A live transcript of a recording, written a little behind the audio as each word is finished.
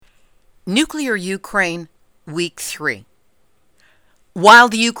Nuclear Ukraine, Week 3. While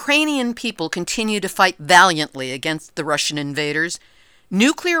the Ukrainian people continue to fight valiantly against the Russian invaders,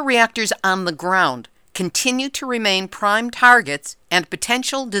 nuclear reactors on the ground continue to remain prime targets and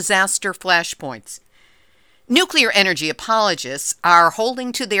potential disaster flashpoints. Nuclear energy apologists are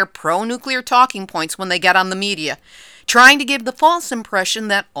holding to their pro-nuclear talking points when they get on the media, trying to give the false impression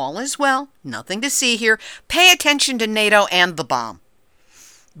that all is well, nothing to see here, pay attention to NATO and the bomb.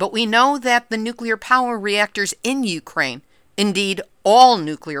 But we know that the nuclear power reactors in Ukraine, indeed all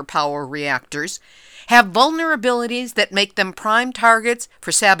nuclear power reactors, have vulnerabilities that make them prime targets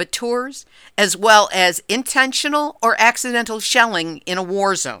for saboteurs, as well as intentional or accidental shelling in a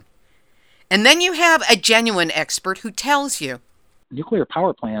war zone. And then you have a genuine expert who tells you nuclear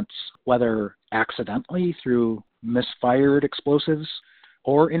power plants, whether accidentally through misfired explosives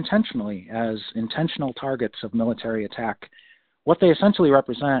or intentionally as intentional targets of military attack, what they essentially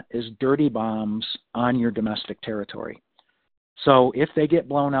represent is dirty bombs on your domestic territory. So if they get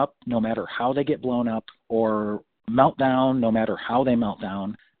blown up, no matter how they get blown up, or melt down, no matter how they melt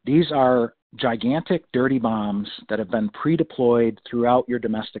down, these are gigantic dirty bombs that have been pre-deployed throughout your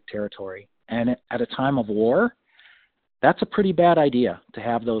domestic territory. And at a time of war, that's a pretty bad idea to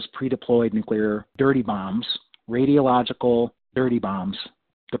have those pre-deployed nuclear dirty bombs, radiological dirty bombs,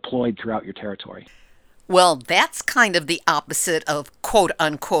 deployed throughout your territory. Well, that's kind of the opposite of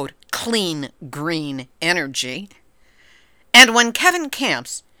quote-unquote clean green energy. And when Kevin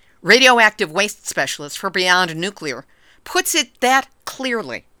Kamps, radioactive waste specialist for Beyond Nuclear, puts it that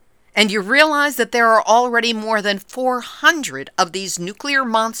clearly, and you realize that there are already more than 400 of these nuclear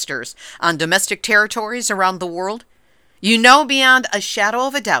monsters on domestic territories around the world, you know beyond a shadow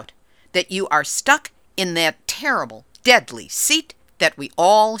of a doubt that you are stuck in that terrible, deadly seat that we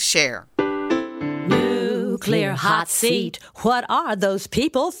all share. Nuclear hot seat. What are those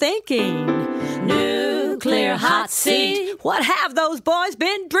people thinking? Nuclear hot seat. What have those boys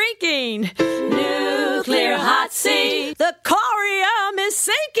been drinking? Nuclear hot seat. The corium is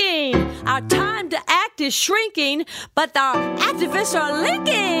sinking. Our time to act is shrinking, but our activists are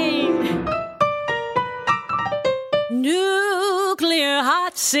linking. Nuclear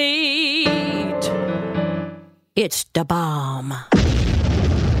hot seat. It's the bomb.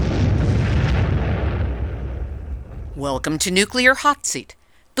 Welcome to Nuclear Hot Seat,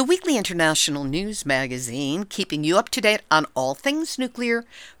 the weekly international news magazine keeping you up to date on all things nuclear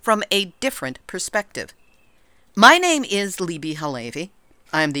from a different perspective. My name is Libby Halevi.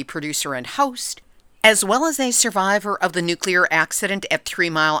 I'm the producer and host, as well as a survivor of the nuclear accident at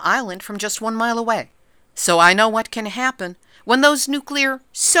 3 Mile Island from just 1 mile away. So I know what can happen when those nuclear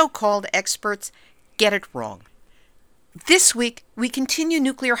so-called experts get it wrong. This week, we continue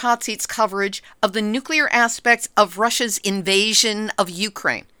Nuclear Hot Seat's coverage of the nuclear aspects of Russia's invasion of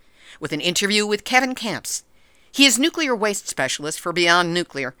Ukraine with an interview with Kevin Kamps. He is nuclear waste specialist for Beyond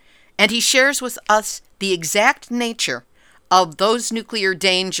Nuclear, and he shares with us the exact nature of those nuclear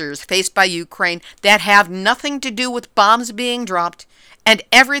dangers faced by Ukraine that have nothing to do with bombs being dropped and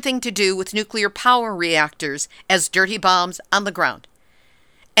everything to do with nuclear power reactors as dirty bombs on the ground.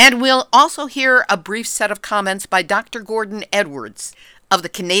 And we'll also hear a brief set of comments by Dr. Gordon Edwards of the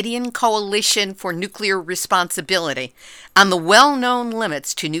Canadian Coalition for Nuclear Responsibility on the well-known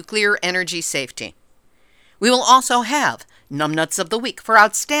limits to nuclear energy safety. We will also have Numbnuts of the Week for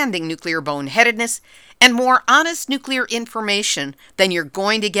outstanding nuclear boneheadedness and more honest nuclear information than you're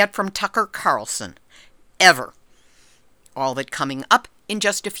going to get from Tucker Carlson. Ever. All of it coming up in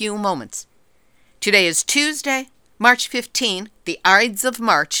just a few moments. Today is Tuesday, March 15, the Ides of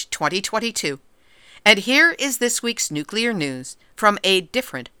March 2022. And here is this week's nuclear news from a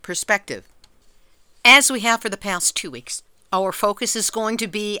different perspective. As we have for the past 2 weeks, our focus is going to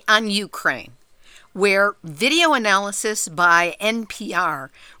be on Ukraine, where video analysis by NPR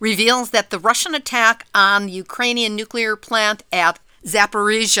reveals that the Russian attack on the Ukrainian nuclear plant at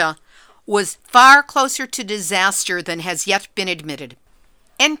Zaporizhzhia was far closer to disaster than has yet been admitted.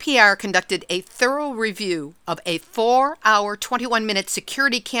 NPR conducted a thorough review of a 4-hour, 21-minute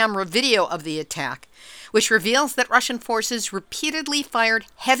security camera video of the attack, which reveals that Russian forces repeatedly fired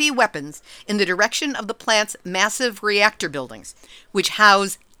heavy weapons in the direction of the plant's massive reactor buildings, which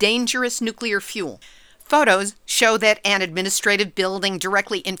house dangerous nuclear fuel. Photos show that an administrative building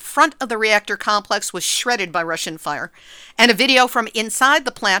directly in front of the reactor complex was shredded by Russian fire, and a video from inside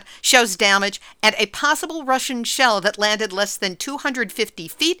the plant shows damage and a possible Russian shell that landed less than 250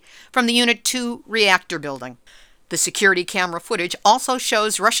 feet from the Unit 2 reactor building. The security camera footage also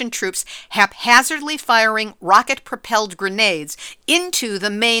shows Russian troops haphazardly firing rocket-propelled grenades into the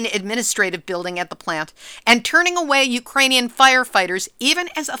main administrative building at the plant and turning away Ukrainian firefighters even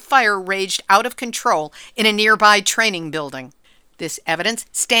as a fire raged out of control in a nearby training building. This evidence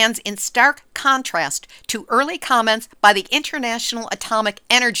stands in stark contrast to early comments by the International Atomic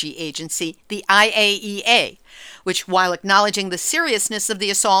Energy Agency, the IAEA, which, while acknowledging the seriousness of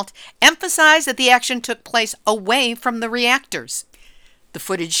the assault, emphasized that the action took place away from the reactors. The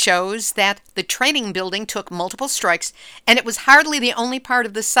footage shows that the training building took multiple strikes, and it was hardly the only part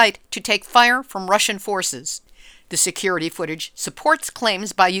of the site to take fire from Russian forces. The security footage supports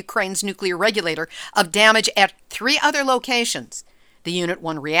claims by Ukraine's nuclear regulator of damage at 3 other locations: the Unit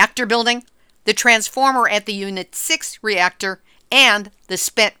 1 reactor building, the transformer at the Unit 6 reactor, and the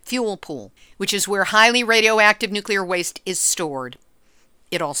spent fuel pool, which is where highly radioactive nuclear waste is stored.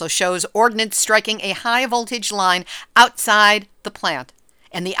 It also shows ordnance striking a high-voltage line outside the plant,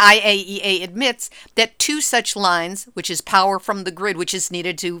 and the IAEA admits that 2 such lines, which is power from the grid which is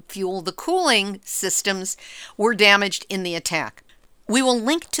needed to fuel the cooling systems, were damaged in the attack. We will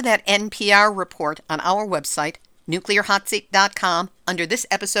link to that NPR report on our website, nuclearhotseat.com, under this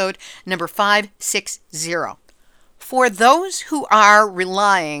episode, number 560. For those who are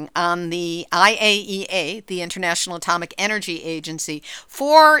relying on the IAEA, the International Atomic Energy Agency,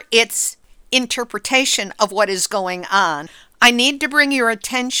 for its interpretation of what is going on, I need to bring your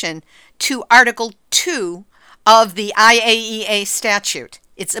attention to Article 2 of the IAEA statute,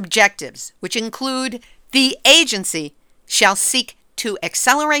 its objectives, which include the agency shall seek to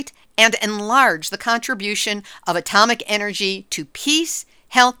accelerate and enlarge the contribution of atomic energy to peace,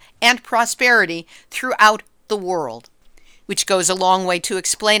 health, and prosperity throughout the world, which goes a long way to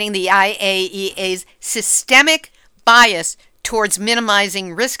explaining the IAEA's systemic bias towards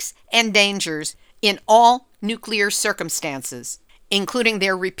minimizing risks and dangers in all nuclear circumstances, including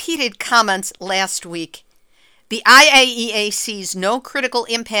their repeated comments last week. The IAEA sees no critical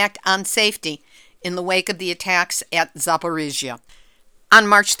impact on safety in the wake of the attacks at Zaporizhzhia. On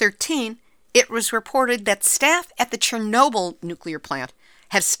March 13, it was reported that staff at the Chernobyl nuclear plant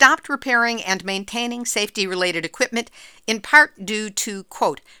have stopped repairing and maintaining safety-related equipment, in part due to,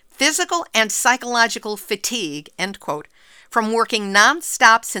 quote, physical and psychological fatigue, end quote, from working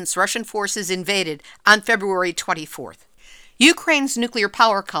non-stop since Russian forces invaded on February 24th. Ukraine's nuclear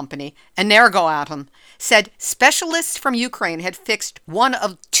power company, Energoatom, said specialists from Ukraine had fixed one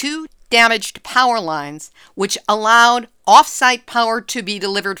of 2 damaged power lines, which allowed off-site power to be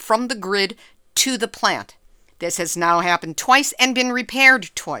delivered from the grid to the plant. This has now happened twice and been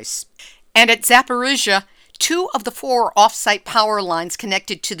repaired twice. And at Zaporizhzhia, 2 of the 4 off-site power lines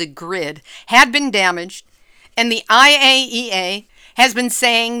connected to the grid had been damaged, and the IAEA has been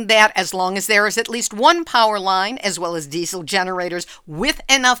saying that as long as there is at least 1 power line, as well as diesel generators with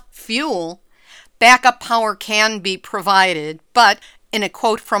enough fuel, backup power can be provided. But in a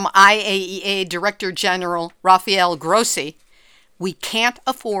quote from IAEA Director General Rafael Grossi, we can't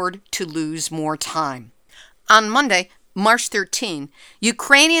afford to lose more time. On Monday, March 13,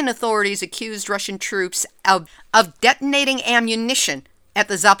 Ukrainian authorities accused Russian troops of detonating ammunition at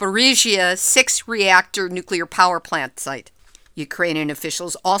the Zaporizhzhia 6 reactor nuclear power plant site. Ukrainian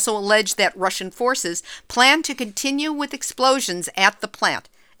officials also alleged that Russian forces planned to continue with explosions at the plant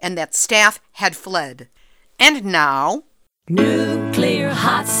and that staff had fled. And now, Nuclear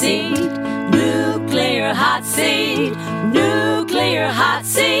hot seat, nuclear hot seat, nuclear hot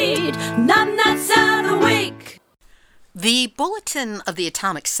seat, numbnuts of the week. The Bulletin of the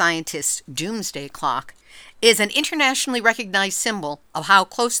Atomic Scientists Doomsday Clock is an internationally recognized symbol of how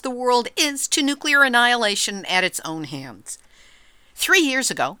close the world is to nuclear annihilation at its own hands. 3 years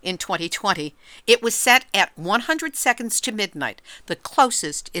ago, in 2020, it was set at 100 seconds to midnight, the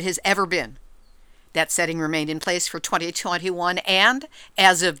closest it has ever been. That setting remained in place for 2021 and,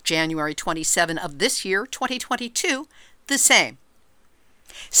 as of January 27 of this year, 2022, the same.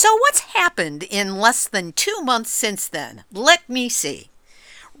 So what's happened in less than 2 months since then? Let me see.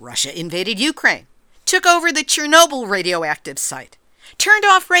 Russia invaded Ukraine, took over the Chernobyl radioactive site, turned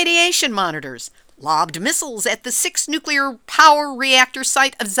off radiation monitors, lobbed missiles at the 6 nuclear power reactor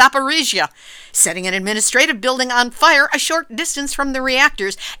site of Zaporizhzhia, setting an administrative building on fire a short distance from the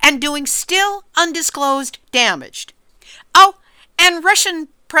reactors, and doing still undisclosed damage. Oh, and Russian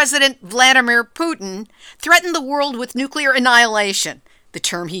President Vladimir Putin threatened the world with nuclear annihilation. The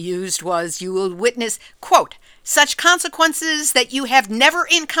term he used was, you will witness, quote, such consequences that you have never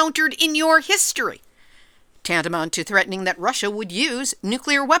encountered in your history, tantamount to threatening that Russia would use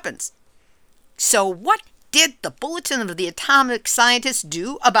nuclear weapons. So what did the Bulletin of the Atomic Scientists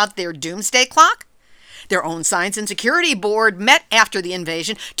do about their doomsday clock? Their own Science and Security Board met after the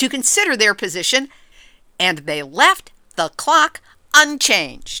invasion to consider their position, and they left the clock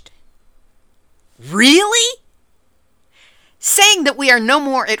unchanged. Really? Saying that we are no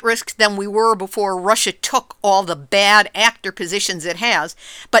more at risk than we were before Russia took all the bad actor positions it has,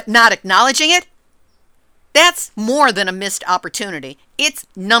 but not acknowledging it? That's more than a missed opportunity. It's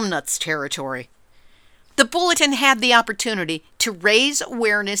numbnuts territory. The Bulletin had the opportunity to raise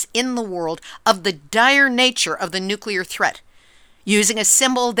awareness in the world of the dire nature of the nuclear threat, using a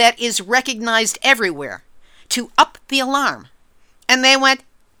symbol that is recognized everywhere, to up the alarm. And they went,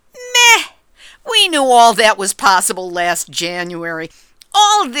 meh, we knew all that was possible last January.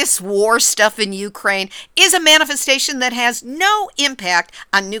 All this war stuff in Ukraine is a manifestation that has no impact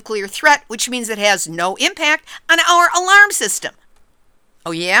on nuclear threat, which means it has no impact on our alarm system.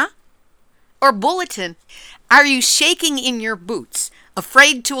 Oh yeah? Or Bulletin, are you shaking in your boots,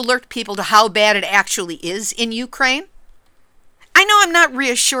 afraid to alert people to how bad it actually is in Ukraine? I know I'm not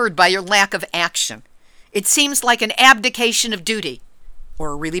reassured by your lack of action. It seems like an abdication of duty, or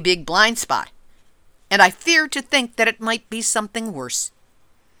a really big blind spot. And I fear to think that it might be something worse.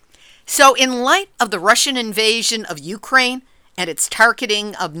 So in light of the Russian invasion of Ukraine and its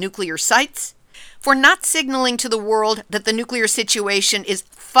targeting of nuclear sites, for not signaling to the world that the nuclear situation is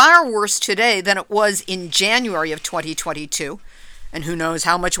far worse today than it was in January of 2022, and who knows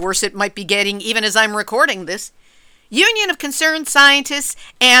how much worse it might be getting even as I'm recording this, Union of Concerned Scientists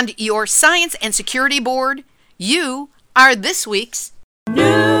and your Science and Security Board, you are this week's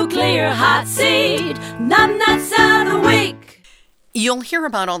Nuclear Hot Seat, Numbnuts of the Week. You'll hear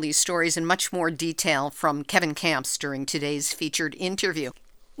about all these stories in much more detail from Kevin Camps during today's featured interview.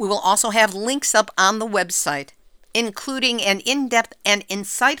 We will also have links up on the website, including an in-depth and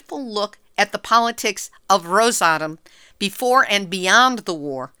insightful look at the politics of Rosatom before and beyond the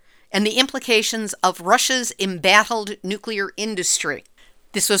war, and the implications of Russia's embattled nuclear industry.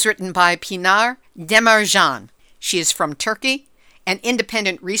 This was written by Pinar Demirjan. She is from Turkey, an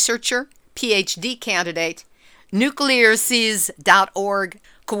independent researcher, PhD candidate, nuclearseas.org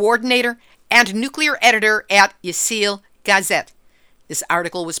coordinator, and nuclear editor at Yesil Gazette. This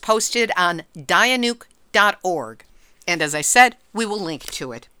article was posted on dianuke.org, and as I said, we will link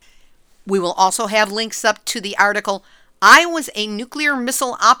to it. We will also have links up to the article, I Was a Nuclear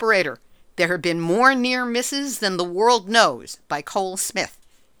Missile Operator. There have been more near misses than the world knows, by Cole Smith.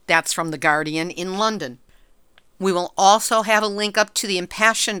 That's from The Guardian in London. We will also have a link up to the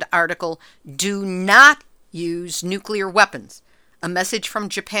impassioned article, Do Not Use Nuclear Weapons, a message from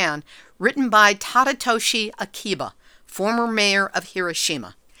Japan, written by Tadatoshi Akiba, former mayor of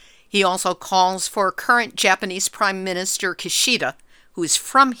Hiroshima. He also calls for current Japanese Prime Minister Kishida, who is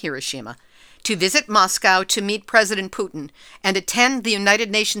from Hiroshima, to visit Moscow to meet President Putin and attend the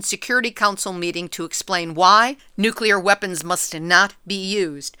United Nations Security Council meeting to explain why nuclear weapons must not be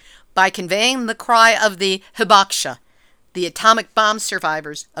used, by conveying the cry of the Hibakusha, the atomic bomb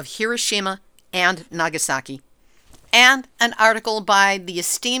survivors of Hiroshima and Nagasaki. And an article by the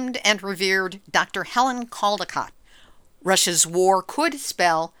esteemed and revered Dr. Helen Caldicott. Russia's war could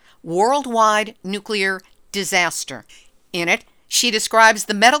spell worldwide nuclear disaster. In it, she describes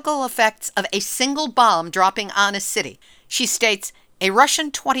the medical effects of a single bomb dropping on a city. She states, a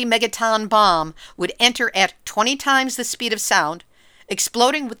Russian 20-megaton bomb would enter at 20 times the speed of sound,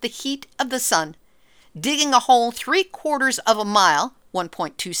 exploding with the heat of the sun, digging a hole 3/4 of a mile,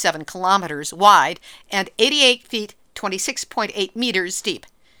 1.27 kilometers wide, and 88 feet, 26.8 meters deep,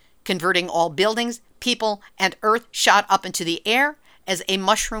 converting all buildings, people, and earth shot up into the air as a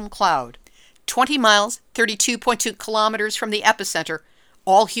mushroom cloud. 20 miles, 32.2 kilometers from the epicenter,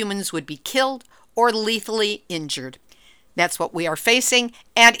 all humans would be killed or lethally injured. That's what we are facing,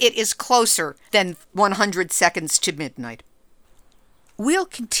 and it is closer than 100 seconds to midnight. We'll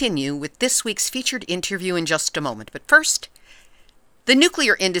continue with this week's featured interview in just a moment, but first, the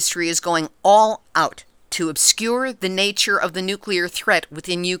nuclear industry is going all out to obscure the nature of the nuclear threat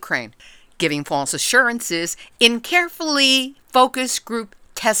within Ukraine, giving false assurances in carefully focus group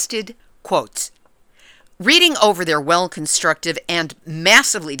tested quotes. Reading over their well-constructed and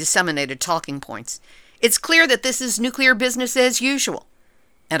massively disseminated talking points, it's clear that this is nuclear business as usual.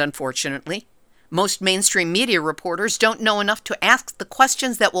 And unfortunately, most mainstream media reporters don't know enough to ask the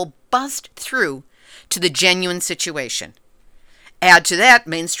questions that will bust through to the genuine situation. Add to that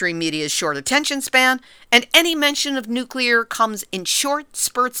mainstream media's short attention span, and any mention of nuclear comes in short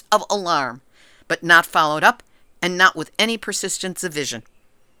spurts of alarm, but not followed up and not with any persistence of vision.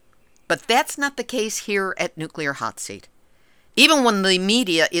 But that's not the case here at Nuclear Hot Seat. Even when the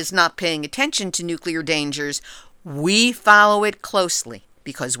media is not paying attention to nuclear dangers, we follow it closely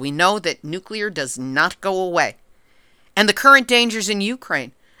because we know that nuclear does not go away. And the current dangers in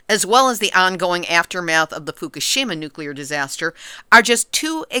Ukraine, as well as the ongoing aftermath of the Fukushima nuclear disaster, are just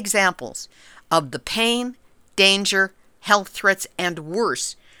two examples of the pain, danger, health threats, and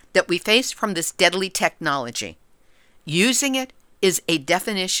worse that we face from this deadly technology. Using it is a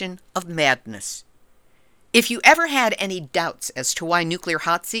definition of madness. If you ever had any doubts as to why Nuclear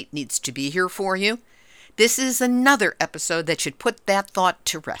Hot Seat needs to be here for you, this is another episode that should put that thought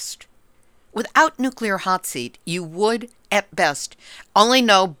to rest. Without Nuclear Hot Seat, you would, at best, only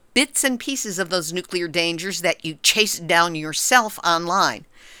know bits and pieces of those nuclear dangers that you chased down yourself online,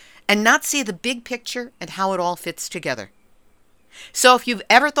 and not see the big picture and how it all fits together. So if you've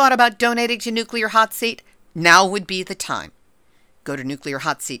ever thought about donating to Nuclear Hot Seat, now would be the time. Go to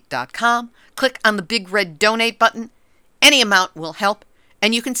nuclearhotseat.com, click on the big red donate button. Any amount will help,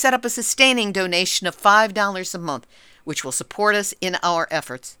 and you can set up a sustaining donation of $5 a month, which will support us in our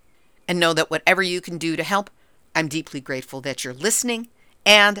efforts. And know that whatever you can do to help, I'm deeply grateful that you're listening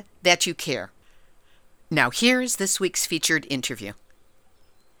and that you care. Now here's this week's featured interview.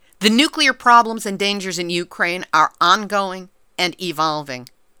 The nuclear problems and dangers in Ukraine are ongoing and evolving,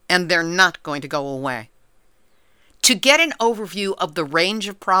 and they're not going to go away. To get an overview of the range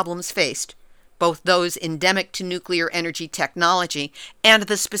of problems faced, both those endemic to nuclear energy technology and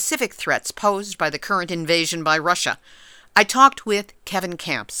the specific threats posed by the current invasion by Russia, I talked with Kevin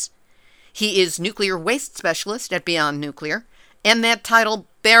Kamps. He is nuclear waste specialist at Beyond Nuclear, and that title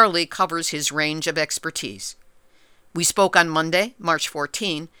barely covers his range of expertise. We spoke on Monday, March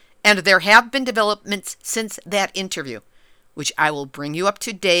 14, and there have been developments since that interview, which I will bring you up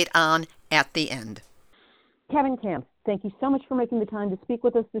to date on at the end. Kevin Kamps, thank you so much for making the time to speak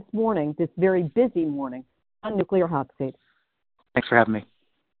with us this morning, this very busy morning, on Nuclear Hot Seat. Thanks for having me.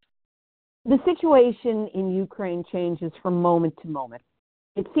 The situation in Ukraine changes from moment to moment.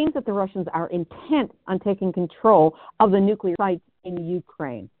 It seems that the Russians are intent on taking control of the nuclear sites in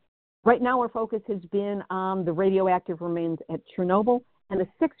Ukraine. Right now, our focus has been on the radioactive remains at Chernobyl and the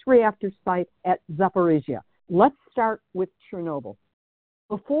 6-reactor site at Zaporizhia. Let's start with Chernobyl.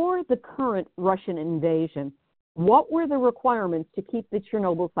 Before the current Russian invasion, what were the requirements to keep the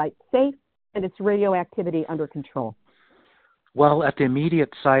Chernobyl site safe and its radioactivity under control? Well, at the immediate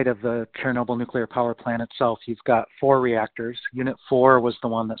site of the Chernobyl nuclear power plant itself, you've got 4 reactors. Unit 4 was the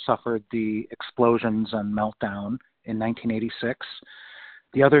one that suffered the explosions and meltdown in 1986.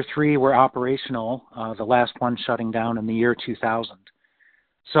 The other 3 were operational, the last one shutting down in the year 2000.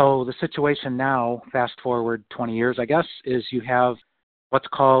 So the situation now, fast forward 20 years, I guess, is you have what's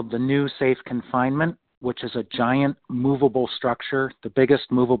called the new safe confinement, which is a giant movable structure, the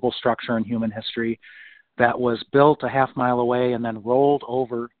biggest movable structure in human history, that was built a half-mile away and then rolled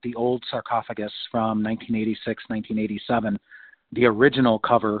over the old sarcophagus from 1986, 1987, the original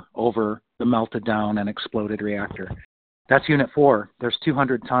cover over the melted-down and exploded reactor. That's Unit 4. There's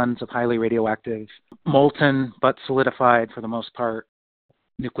 200 tons of highly radioactive, molten but solidified, for the most part,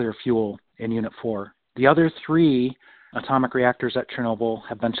 nuclear fuel in Unit 4. The other 3 atomic reactors at Chernobyl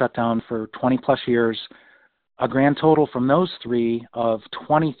have been shut down for 20-plus years, a grand total from those 3 of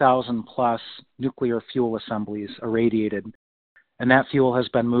 20,000-plus nuclear fuel assemblies irradiated. And that fuel has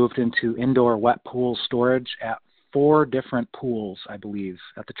been moved into indoor wet pool storage at 4 different pools, I believe,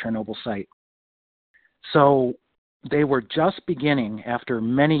 at the Chernobyl site. So they were just beginning, after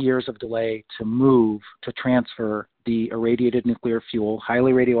many years of delay, to transfer the irradiated nuclear fuel,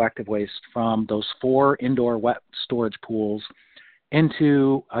 highly radioactive waste, from those 4 indoor wet storage pools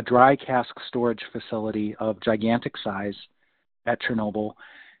into a dry cask storage facility of gigantic size at Chernobyl.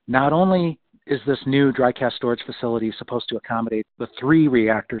 Not only is this new dry cask storage facility supposed to accommodate the 3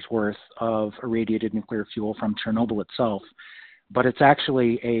 reactors worth of irradiated nuclear fuel from Chernobyl itself, but it's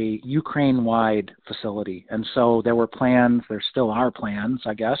actually a Ukraine-wide facility. And so there were plans, there still are plans,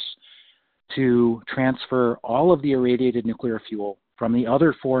 I guess, to transfer all of the irradiated nuclear fuel from the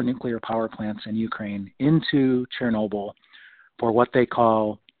other 4 nuclear power plants in Ukraine into Chernobyl for what they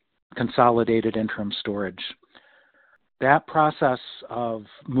call consolidated interim storage. That process of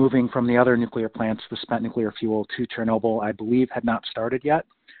moving from the other nuclear plants, the spent nuclear fuel, to Chernobyl, I believe, had not started yet,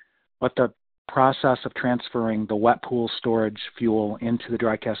 but the process of transferring the wet pool storage fuel into the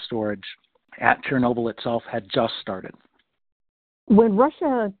dry cask storage at Chernobyl itself had just started. When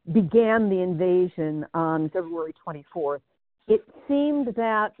Russia began the invasion on February 24th, it seemed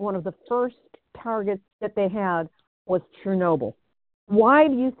that one of the first targets that they had was Chernobyl. Why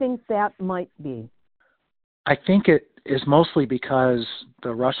do you think that might be? I think it is mostly because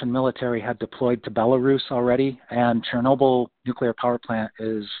the Russian military had deployed to Belarus already, and Chernobyl nuclear power plant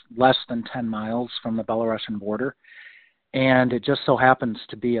is less than 10 miles from the Belarusian border. And it just so happens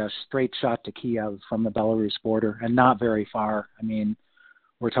to be a straight shot to Kiev from the Belarus border and not very far. I mean,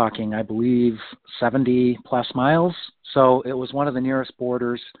 we're talking, I believe, 70 plus miles. So it was one of the nearest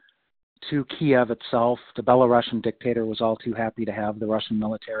borders to Kiev itself. The Belarusian dictator was all too happy to have the Russian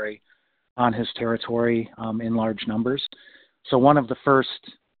military on his territory in large numbers. So one of the first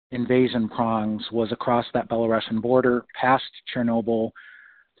invasion prongs was across that Belarusian border, past Chernobyl,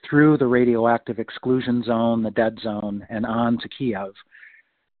 through the radioactive exclusion zone, the dead zone, and on to Kiev.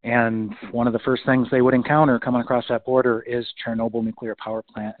 And one of the first things they would encounter coming across that border is Chernobyl nuclear power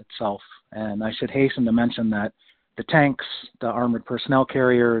plant itself. And I should hasten to mention that the tanks, the armored personnel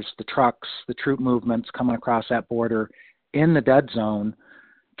carriers, the trucks, the troop movements coming across that border in the dead zone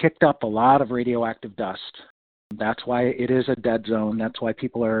kicked up a lot of radioactive dust. That's why it is a dead zone. That's why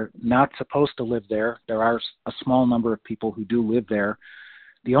people are not supposed to live there. There are a small number of people who do live there.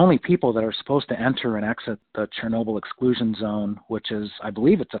 The only people that are supposed to enter and exit the Chernobyl exclusion zone, which is, I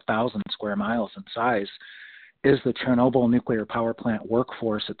believe it's 1,000 square miles in size, is the Chernobyl nuclear power plant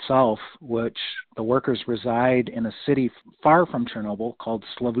workforce itself, which the workers reside in a city far from Chernobyl called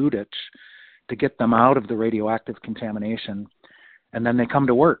Slavutich to get them out of the radioactive contamination. And then they come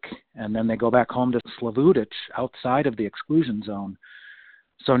to work, and then they go back home to Slavutich outside of the exclusion zone.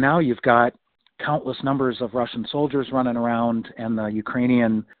 So now you've got countless numbers of Russian soldiers running around, and the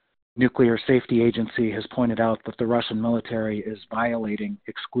Ukrainian Nuclear Safety Agency has pointed out that the Russian military is violating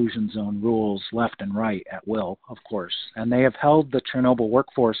exclusion zone rules left and right at will, of course. And they have held the Chernobyl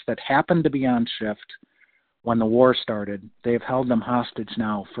workforce that happened to be on shift when the war started. They have held them hostage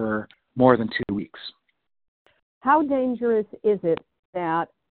now for more than 2 weeks. How dangerous is it that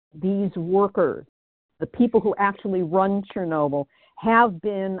these workers, the people who actually run Chernobyl, have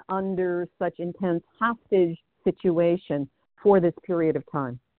been under such intense hostage situation for this period of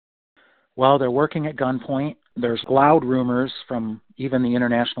time? Well, they're working at gunpoint. There's loud rumors from even the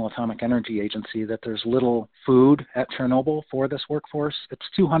International Atomic Energy Agency that there's little food at Chernobyl for this workforce. It's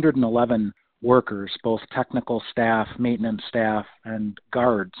 211 workers, both technical staff, maintenance staff, and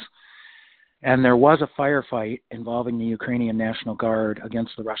guards. And there was a firefight involving the Ukrainian National Guard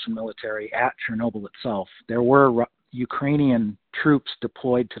against the Russian military at Chernobyl itself. There were Ukrainian troops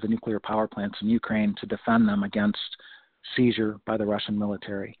deployed to the nuclear power plants in Ukraine to defend them against seizure by the Russian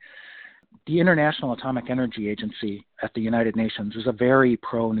military. The International Atomic Energy Agency at the United Nations is a very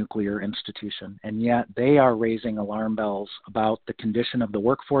pro-nuclear institution, and yet they are raising alarm bells about the condition of the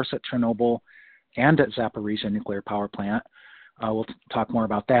workforce at Chernobyl and at Zaporizhzhia nuclear power plant. We'll talk more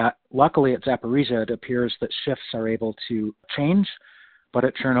about that. Luckily, at Zaporizhzhia, it appears that shifts are able to change, but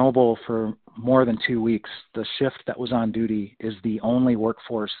at Chernobyl, for more than 2 weeks, the shift that was on duty is the only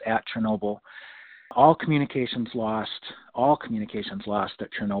workforce at Chernobyl. All communications lost at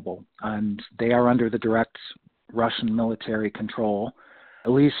Chernobyl, and they are under the direct Russian military control.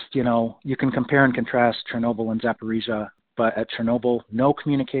 At least, you can compare and contrast Chernobyl and Zaporizhzhia, but at Chernobyl, no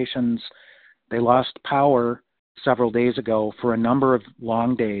communications. They lost power several days ago for a number of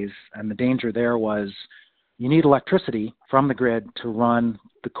long days, and the danger there was you need electricity from the grid to run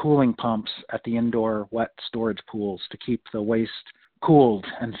the cooling pumps at the indoor wet storage pools to keep the waste cooled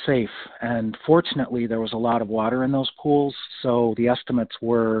and safe. And fortunately, there was a lot of water in those pools, so the estimates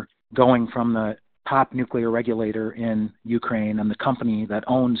were going from the top nuclear regulator in Ukraine and the company that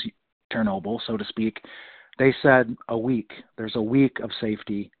owns Chernobyl, so to speak. They said a week. There's a week of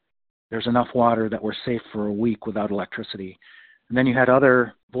safety. There's enough water that we're safe for a week without electricity. And then you had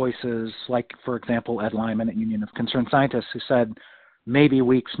other voices, like, for example, Ed Lyman at Union of Concerned Scientists, who said maybe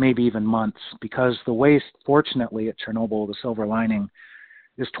weeks, maybe even months, because the waste, fortunately, at Chernobyl, the silver lining,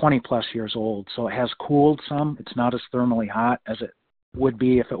 is 20 plus years old. So it has cooled some. It's not as thermally hot as it would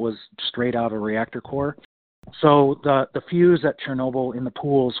be if it was straight out of a reactor core. So the fuse at Chernobyl in the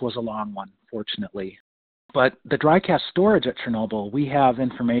pools was a long one, fortunately. But the dry cask storage at Chernobyl, we have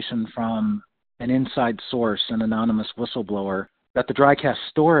information from an inside source, an anonymous whistleblower, that the dry cask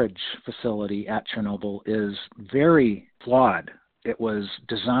storage facility at Chernobyl is very flawed. It was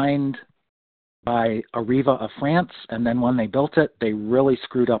designed by Areva of France, and then when they built it, they really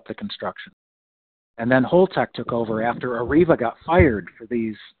screwed up the construction. And then Holtec took over after Areva got fired for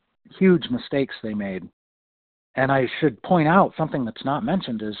these huge mistakes they made. And I should point out something that's not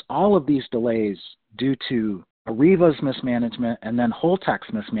mentioned is all of these delays due to Areva's mismanagement and then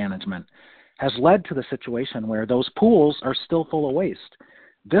Holtec's mismanagement has led to the situation where those pools are still full of waste.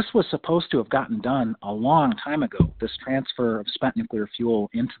 This was supposed to have gotten done a long time ago, this transfer of spent nuclear fuel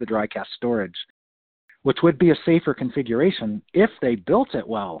into the dry cask storage, which would be a safer configuration if they built it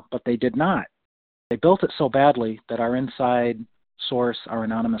well, but they did not. They built it so badly that our inside source, our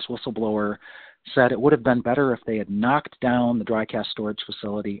anonymous whistleblower, said it would have been better if they had knocked down the dry cask storage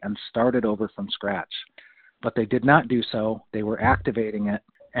facility and started over from scratch. But they did not do so. They were activating it.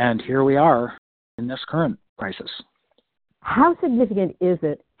 And here we are in this current crisis. How significant is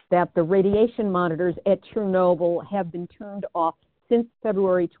it that the radiation monitors at Chernobyl have been turned off since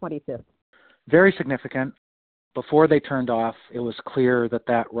February 25th? Very significant. Before they turned off, it was clear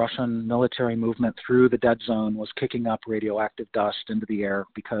that Russian military movement through the dead zone was kicking up radioactive dust into the air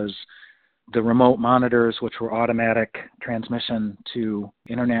because the remote monitors, which were automatic transmission to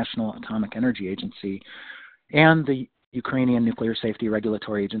International Atomic Energy Agency and the Ukrainian Nuclear Safety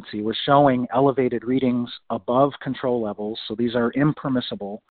Regulatory Agency, were showing elevated readings above control levels. So these are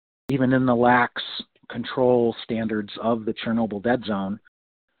impermissible, even in the lax control standards of the Chernobyl dead zone.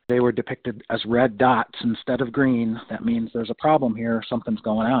 They were depicted as red dots instead of green. That means there's a problem here, something's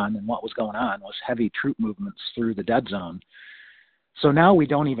going on. And what was going on was heavy troop movements through the dead zone. So now we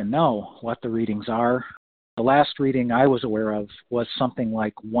don't even know what the readings are. The last reading I was aware of was something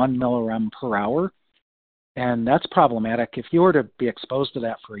like 1 millirem per hour. And that's problematic. If you were to be exposed to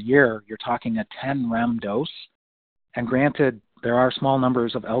that for a year, you're talking a 10 rem dose. And granted, there are small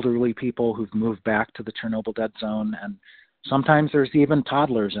numbers of elderly people who've moved back to the Chernobyl dead zone, and sometimes there's even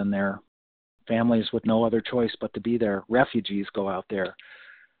toddlers in there, families with no other choice but to be there. Refugees go out there.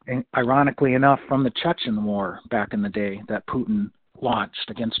 And ironically enough, from the Chechen war back in the day that Putin launched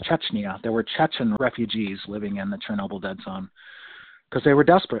against Chechnya, there were Chechen refugees living in the Chernobyl dead zone because they were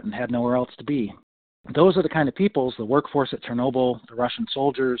desperate and had nowhere else to be. Those are the kind of peoples, the workforce at Chernobyl, the Russian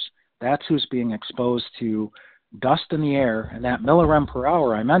soldiers, that's who's being exposed to dust in the air. And that millirem per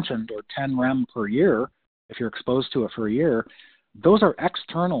hour I mentioned, or 10 rem per year, if you're exposed to it for a year, those are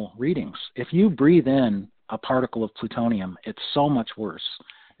external readings. If you breathe in a particle of plutonium, it's so much worse.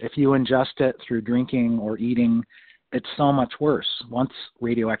 If you ingest it through drinking or eating, it's so much worse. Once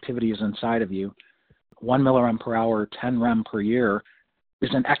radioactivity is inside of you, 1 millirem per hour, 10 rem per year is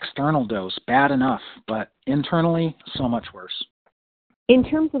an external dose, bad enough, but internally, so much worse. In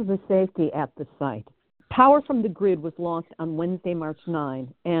terms of the safety at the site, power from the grid was lost on Wednesday, March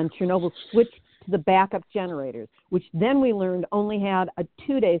 9, and Chernobyl switched to the backup generators, which then we learned only had a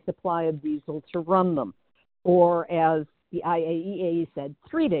 2-day supply of diesel to run them, or as the IAEA said,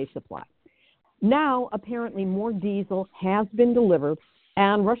 3-day supply. Now, apparently, more diesel has been delivered,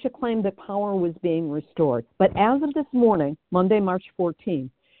 and Russia claimed that power was being restored. But as of this morning, Monday, March 14,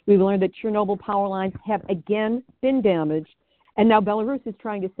 we've learned that Chernobyl power lines have again been damaged, and now Belarus is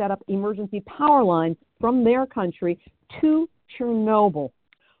trying to set up emergency power lines from their country to Chernobyl.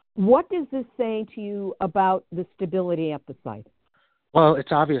 What does this say to you about the stability at the site? Well,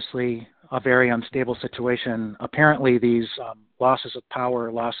 it's obviously a very unstable situation. Apparently, these losses of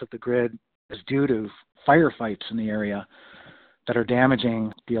power, loss of the grid, is due to firefights in the area that are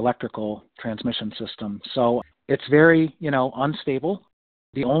damaging the electrical transmission system. So it's very, unstable.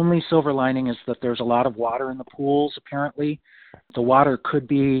 The only silver lining is that there's a lot of water in the pools, apparently. The water could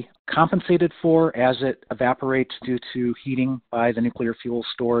be compensated for as it evaporates due to heating by the nuclear fuel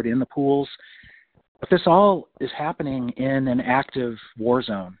stored in the pools. But this all is happening in an active war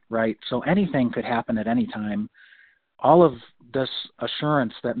zone, right? So anything could happen at any time. All of this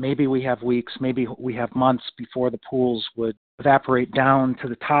assurance that maybe we have weeks, maybe we have months before the pools would evaporate down to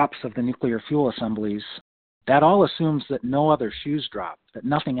the tops of the nuclear fuel assemblies, that all assumes that no other shoes drop, that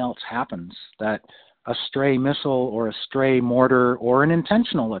nothing else happens, that a stray missile or a stray mortar or an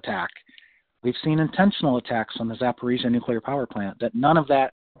intentional attack. We've seen intentional attacks on the Zaporizhzhia nuclear power plant, that none of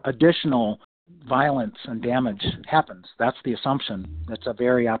that additional violence and damage happens. That's the assumption. That's a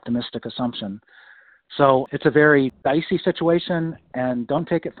very optimistic assumption. So it's a very dicey situation, and don't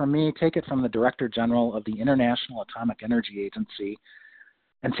take it from me, take it from the Director General of the International Atomic Energy Agency,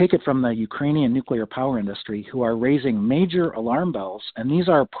 and take it from the Ukrainian nuclear power industry, who are raising major alarm bells, and these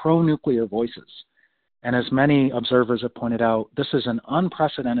are pro-nuclear voices. And as many observers have pointed out, this is an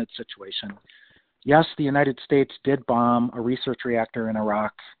unprecedented situation. Yes, the United States did bomb a research reactor in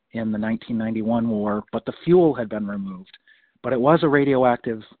Iraq in the 1991 war, but the fuel had been removed. But it was a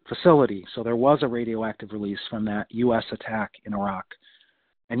radioactive facility, so there was a radioactive release from that U.S. attack in Iraq.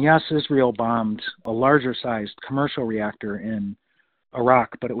 And yes, Israel bombed a larger-sized commercial reactor in Iraq,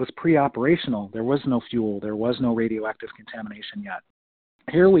 but it was pre-operational. There was no fuel. There was no radioactive contamination yet.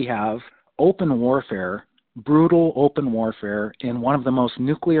 Here we have open warfare, brutal open warfare in one of the most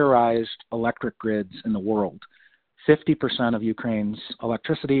nuclearized electric grids in the world. 50% of Ukraine's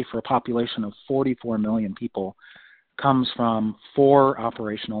electricity, for a population of 44 million people, comes from 4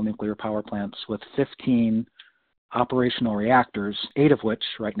 operational nuclear power plants with 15 operational reactors, 8 of which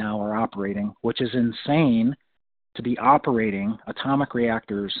right now are operating, which is insane to be operating atomic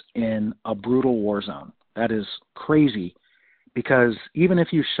reactors in a brutal war zone. That is crazy, because even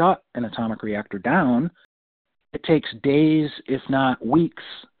if you shut an atomic reactor down, it takes days, if not weeks,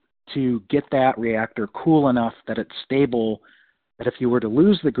 to get that reactor cool enough that it's stable, that if you were to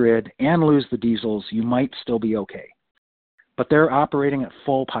lose the grid and lose the diesels, you might still be okay. But they're operating at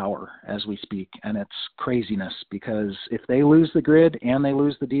full power as we speak, and it's craziness, because if they lose the grid and they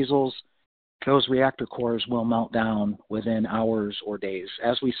lose the diesels, those reactor cores will melt down within hours or days.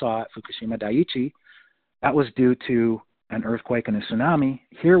 As we saw at Fukushima Daiichi, that was due to an earthquake and a tsunami.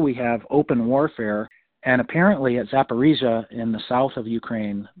 Here we have open warfare, and apparently at Zaporizhzhia in the south of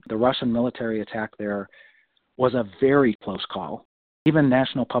Ukraine, the Russian military attack there was a very close call. Even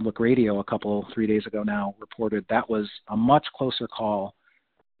National Public Radio 3 days ago now reported that was a much closer call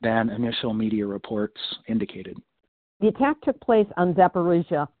than initial media reports indicated. The attack took place on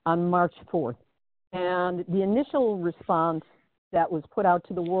Zaporizhzhia on March 4th, and the initial response that was put out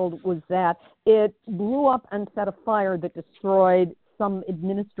to the world was that it blew up and set a fire that destroyed some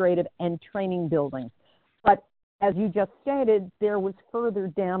administrative and training buildings. But as you just stated, there was further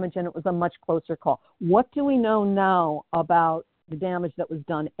damage, and it was a much closer call. What do we know now about the damage that was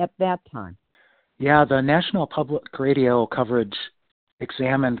done at that time? Yeah, the National Public Radio coverage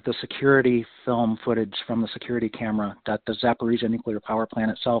examined the security film footage from the security camera that the Zaporizhzhia nuclear power plant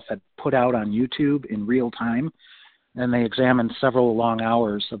itself had put out on YouTube in real time. And they examined several long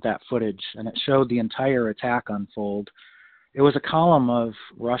hours of that footage, and it showed the entire attack unfold. It was a column of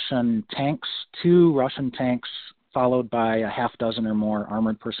Russian tanks, 2 Russian tanks, followed by a half dozen or more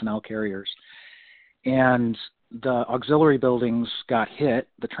armored personnel carriers. And the auxiliary buildings got hit,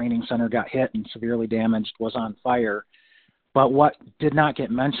 the training center got hit and severely damaged, was on fire. But what did not get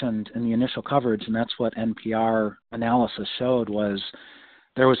mentioned in the initial coverage, and that's what NPR analysis showed, was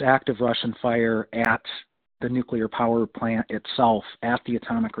there was active Russian fire at the nuclear power plant itself, at the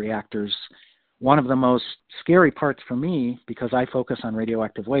atomic reactors. One of the most scary parts for me, because I focus on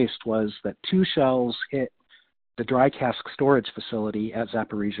radioactive waste, was that 2 shells hit the dry cask storage facility at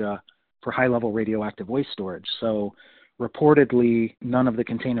Zaporizhzhia for high-level radioactive waste storage. So reportedly, none of the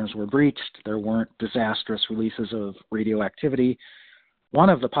containers were breached. There weren't disastrous releases of radioactivity. One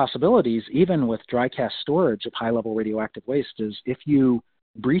of the possibilities, even with dry cask storage of high-level radioactive waste, is if you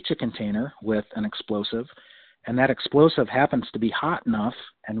breach a container with an explosive, and that explosive happens to be hot enough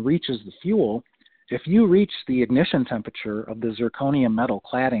and reaches the fuel, if you reach the ignition temperature of the zirconium metal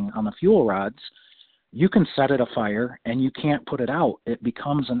cladding on the fuel rods, you can set it afire and you can't put it out. It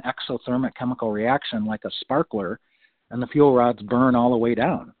becomes an exothermic chemical reaction like a sparkler, and the fuel rods burn all the way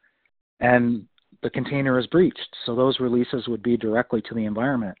down. And the container is breached, so those releases would be directly to the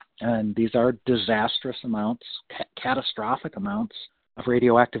environment. And these are disastrous amounts, catastrophic amounts of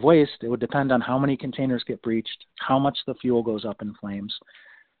radioactive waste. It would depend on how many containers get breached, how much the fuel goes up in flames.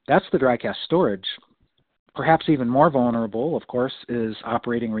 That's the dry cask storage. Perhaps even more vulnerable, of course, is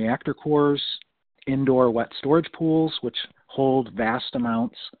operating reactor cores, indoor wet storage pools, which hold vast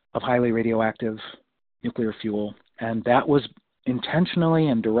amounts of highly radioactive nuclear fuel. And that was intentionally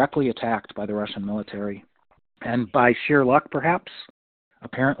and directly attacked by the Russian military. And by sheer luck, perhaps,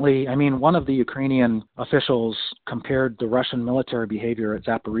 apparently, one of the Ukrainian officials compared the Russian military behavior at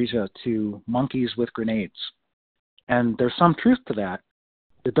Zaporizhzhia to monkeys with grenades. And there's some truth to that.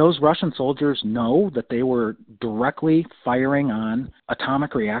 Did those Russian soldiers know that they were directly firing on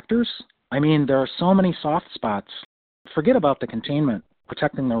atomic reactors? There are so many soft spots. Forget about the containment,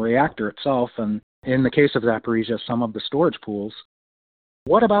 protecting the reactor itself, and in the case of Zaporizhzhia, some of the storage pools.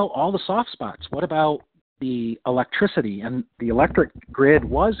 What about all the soft spots? What about the electricity? And the electric grid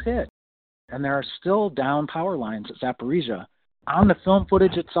was hit, and there are still down power lines at Zaporizhzhia. On the film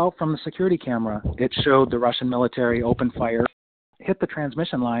footage itself from the security camera, it showed the Russian military open fire, hit the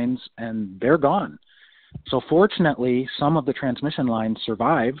transmission lines, and they're gone. So fortunately, some of the transmission lines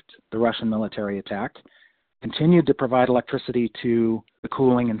survived the Russian military attack, continued to provide electricity to the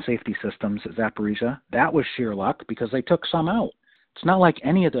cooling and safety systems at Zaporizhzhia. That was sheer luck because they took some out. It's not like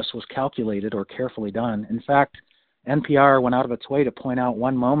any of this was calculated or carefully done. In fact, NPR went out of its way to point out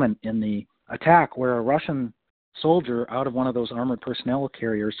one moment in the attack where a Russian soldier out of one of those armored personnel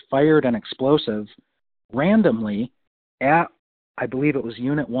carriers fired an explosive randomly at, I believe it was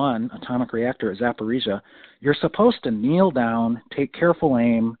Unit 1 atomic reactor at Zaporizhzhia. You're supposed to kneel down, take careful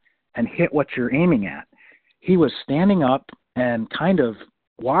aim, and hit what you're aiming at. He was standing up and kind of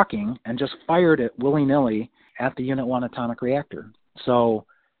walking and just fired it willy-nilly at the Unit 1 atomic reactor. So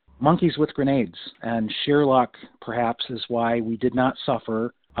monkeys with grenades, and sheer luck perhaps is why we did not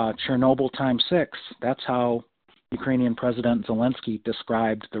suffer Chernobyl times 6. That's how Ukrainian President Zelensky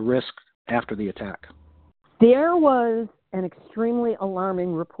described the risk after the attack. There was an extremely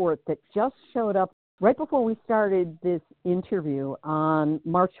alarming report that just showed up right before we started this interview on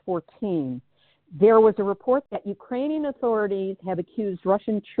March 14. There was a report that Ukrainian authorities have accused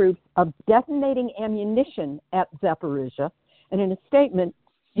Russian troops of detonating ammunition at Zaporizhzhia. And in a statement,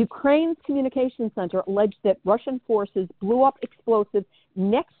 Ukraine's communications center alleged that Russian forces blew up explosives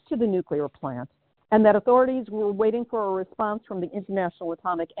next to the nuclear plant and that authorities were waiting for a response from the International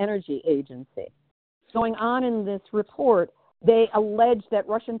Atomic Energy Agency. Going on in this report, they allege that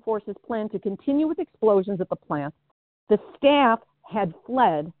Russian forces plan to continue with explosions at the plant. The staff had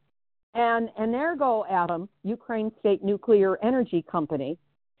fled, and Energoatom, Ukraine's state nuclear energy company,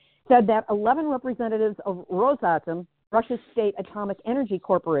 said that 11 representatives of Rosatom, Russia's state atomic energy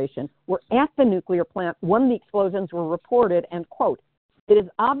corporation, were at the nuclear plant when the explosions were reported, and, quote, "It is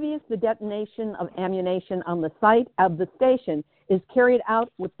obvious the detonation of ammunition on the site of the station is carried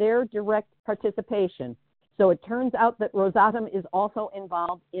out with their direct participation. So it turns out that Rosatom is also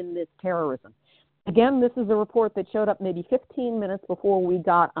involved in this terrorism." Again, this is a report that showed up maybe 15 minutes before we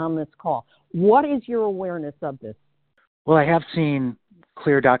got on this call. What is your awareness of this? Well, I have seen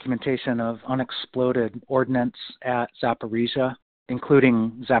clear documentation of unexploded ordnance at Zaporizhzhia,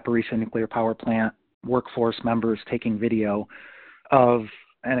 including Zaporizhzhia nuclear power plant workforce members taking video of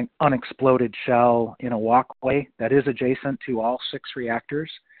an unexploded shell in a walkway that is adjacent to all 6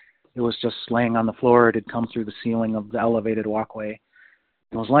 reactors. It was just laying on the floor. It had come through the ceiling of the elevated walkway.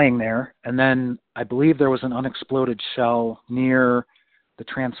 It was laying there. And then I believe there was an unexploded shell near the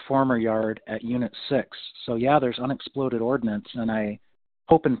transformer yard at Unit 6. So yeah, there's unexploded ordnance, and I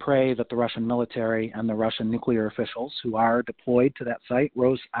hope and pray that the Russian military and the Russian nuclear officials who are deployed to that site,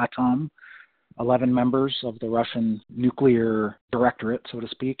 Rosatom, 11 members of the Russian nuclear directorate, so to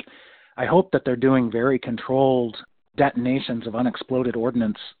speak, I hope that they're doing very controlled detonations of unexploded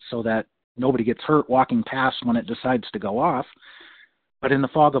ordnance so that nobody gets hurt walking past when it decides to go off. But in the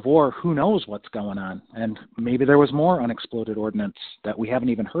fog of war, who knows what's going on? And maybe there was more unexploded ordnance that we haven't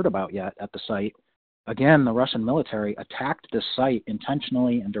even heard about yet at the site. Again, the Russian military attacked this site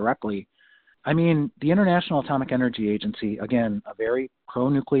intentionally and directly. I mean, the International Atomic Energy Agency, again, a very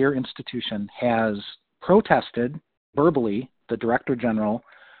pro-nuclear institution, has protested verbally. The Director General,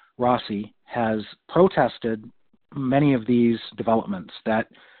 Rossi, has protested many of these developments, that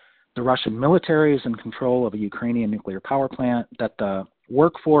the Russian military is in control of a Ukrainian nuclear power plant, that the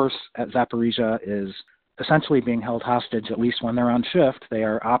workforce at Zaporizhzhia is essentially being held hostage, at least when they're on shift. They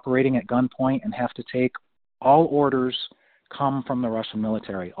are operating at gunpoint and have to take all orders come from the Russian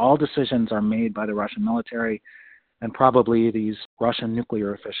military. All decisions are made by the Russian military and probably these Russian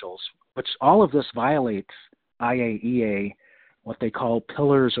nuclear officials, which all of this violates IAEA, what they call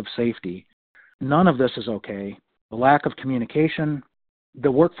pillars of safety. None of this is okay. The lack of communication,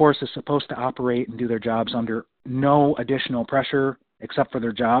 the workforce is supposed to operate and do their jobs under no additional pressure except for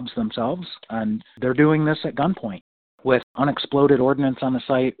their jobs themselves, and they're doing this at gunpoint with unexploded ordnance on the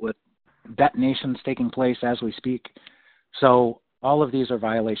site, with detonations taking place as we speak. So all of these are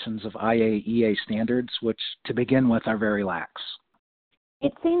violations of IAEA standards, which to begin with are very lax.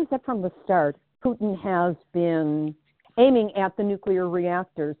 It seems that from the start, Putin has been aiming at the nuclear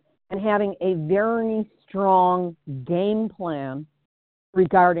reactors and having a very strong game plan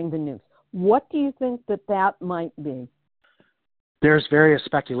regarding the nukes. What do you think that might be? There's various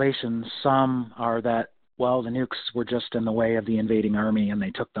speculations. Some are that, well, the nukes were just in the way of the invading army and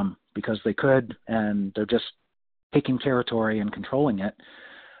they took them because they could, and they're just taking territory and controlling it.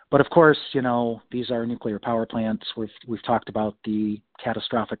 But of course, you know, these are nuclear power plants. We've talked about the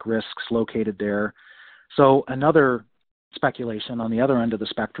catastrophic risks located there. So another speculation on the other end of the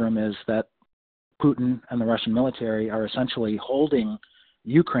spectrum is that Putin and the Russian military are essentially holding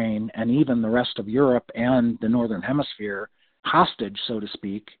Ukraine and even the rest of Europe and the Northern Hemisphere hostage, so to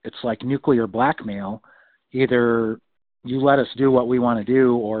speak. It's like nuclear blackmail. Either you let us do what we want to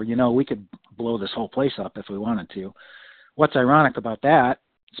do, or, you know, we could blow this whole place up if we wanted to. What's ironic about that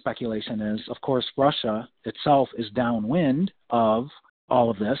speculation is, of course, Russia itself is downwind of all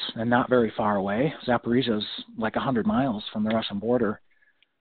of this and not very far away. Zaporizhzhia is like 100 miles from the Russian border.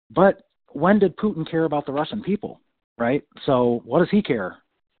 But when did Putin care about the Russian people, right? So what does he care?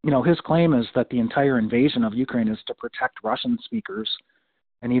 You know, his claim is that the entire invasion of Ukraine is to protect Russian speakers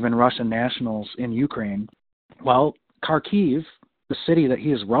and even Russian nationals in Ukraine. Well, Kharkiv, the city that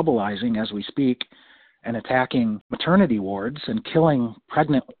he is rebelizing as we speak and attacking maternity wards and killing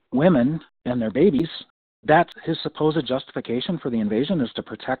pregnant women and their babies, that's his supposed justification for the invasion, is to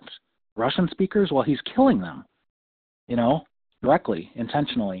protect Russian speakers? Well, he's killing them, you know, directly,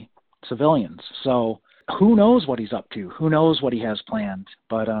 intentionally, civilians. So who knows what he's up to? Who knows what he has planned?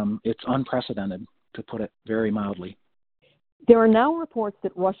 But it's unprecedented. to put it very mildly. There are now reports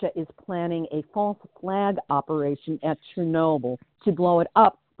that Russia is planning a false flag operation at Chernobyl to blow it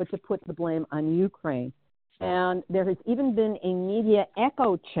up, but to put the blame on Ukraine. And there has even been a media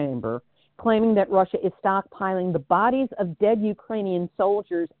echo chamber claiming that Russia is stockpiling the bodies of dead Ukrainian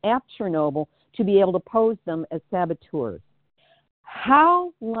soldiers at Chernobyl to be able to pose them as saboteurs.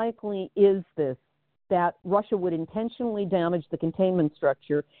 How likely is this that Russia would intentionally damage the containment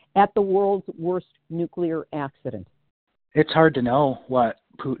structure at the world's worst nuclear accident? It's hard to know what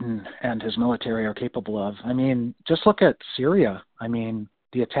Putin and his military are capable of. I mean, just look at Syria. I mean,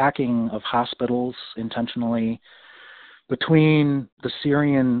 the attacking of hospitals intentionally between the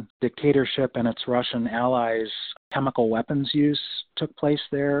Syrian dictatorship and its Russian allies, chemical weapons use took place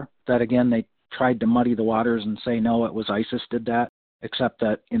there. That again, they tried to muddy the waters and say, no, it was ISIS did that, except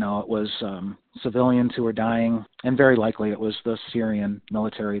that, it was civilians who were dying, and very likely it was the Syrian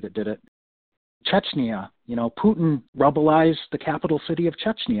military that did it. Chechnya, Putin rebelized the capital city of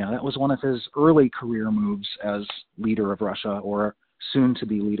Chechnya. That was one of his early career moves as leader of Russia, or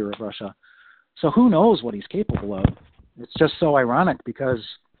soon-to-be leader of Russia. So who knows what he's capable of? It's just so ironic because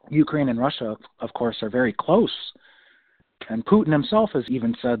Ukraine and Russia, of course, are very close. And Putin himself has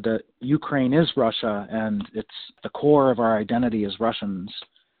even said that Ukraine is Russia, and it's the core of our identity as Russians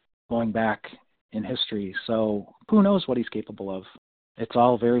going back in history. So who knows what he's capable of? It's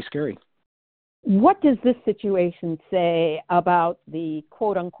all very scary. What does this situation say about the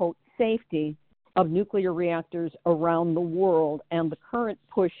quote-unquote safety of nuclear reactors around the world and the current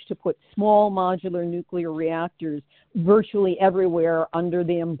push to put small modular nuclear reactors virtually everywhere under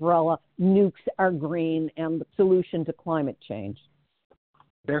the umbrella nukes are green and the solution to climate change?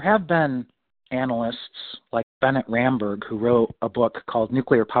 There have been analysts like Bennett Ramberg, who wrote a book called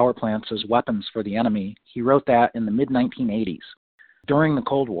Nuclear Power Plants as Weapons for the Enemy. He wrote that in the mid-1980s, during the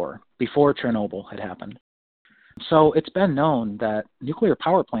Cold War, before Chernobyl had happened. So it's been known that nuclear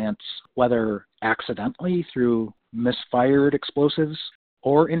power plants, whether accidentally through misfired explosives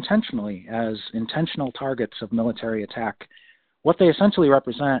or intentionally as intentional targets of military attack, what they essentially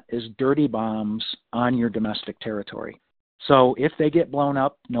represent is dirty bombs on your domestic territory. So if they get blown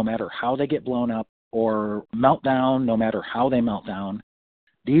up, no matter how they get blown up, or melt down, no matter how they melt down,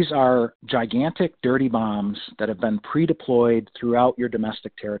 these are gigantic dirty bombs that have been pre-deployed throughout your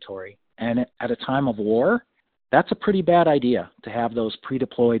domestic territory. And at a time of war, that's a pretty bad idea to have those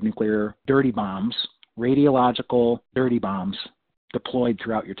pre-deployed nuclear dirty bombs, radiological dirty bombs, deployed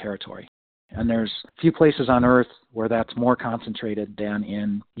throughout your territory. And there's a few places on Earth where that's more concentrated than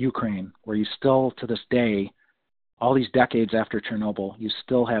in Ukraine, where you still, to this day, all these decades after Chernobyl, you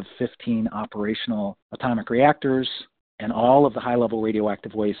still have 15 operational atomic reactors and all of the high-level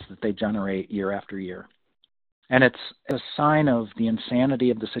radioactive waste that they generate year after year. And it's a sign of the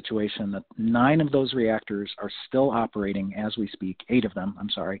insanity of the situation that 9 of those reactors are still operating as we speak, 8 of them,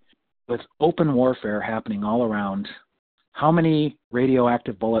 with open warfare happening all around. How many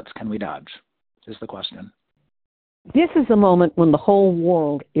radioactive bullets can we dodge, is the question. This is a moment when the whole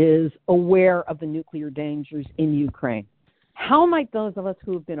world is aware of the nuclear dangers in Ukraine. How might those of us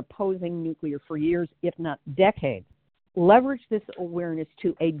who have been opposing nuclear for years, if not decades, leverage this awareness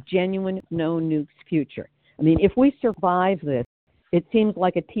to a genuine no nukes future? I mean, if we survive this, it seems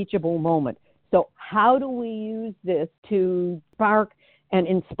like a teachable moment. So how do we use this to spark and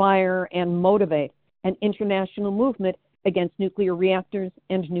inspire and motivate an international movement against nuclear reactors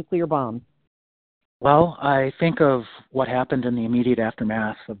and nuclear bombs? Well, I think of what happened in the immediate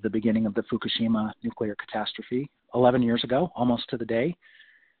aftermath of the beginning of the Fukushima nuclear catastrophe 11 years ago, almost to the day.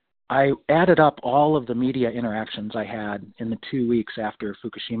 I added up all of the media interactions I had in the 2 weeks after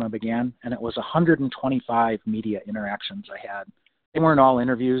Fukushima began, and it was 125 media interactions I had. They weren't all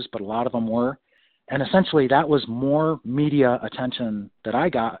interviews, but a lot of them were. And essentially, that was more media attention that I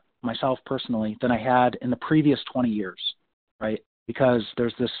got myself personally than I had in the previous 20 years, right? Because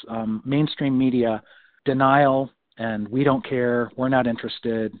there's this mainstream media denial, and we don't care, we're not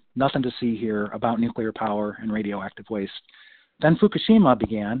interested, nothing to see here about nuclear power and radioactive waste. Then Fukushima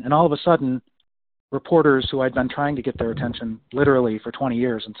began, and all of a sudden, reporters who I'd been trying to get their attention literally for 20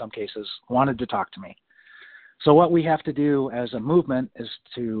 years in some cases wanted to talk to me. So what we have to do as a movement is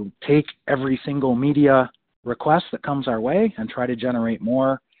to take every single media request that comes our way and try to generate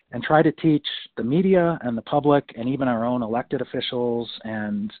more and try to teach the media and the public and even our own elected officials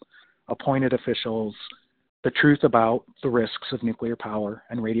and appointed officials the truth about the risks of nuclear power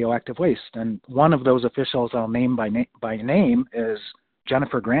and radioactive waste. And one of those officials I'll name by name is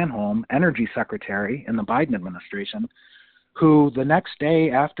Jennifer Granholm, Energy Secretary in the Biden administration, who the next day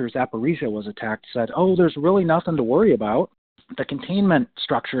after Zaporizhia was attacked said, oh, there's really nothing to worry about. The containment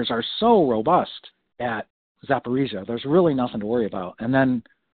structures are so robust. at Zaporizhzhia. There's really nothing to worry about. And then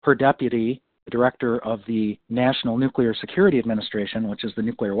her deputy, the director of the National Nuclear Security Administration, which is the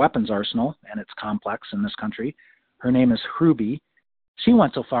nuclear weapons arsenal and its complex in this country, her name is Hruby. She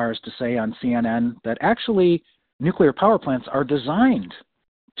went so far as to say on CNN that actually nuclear power plants are designed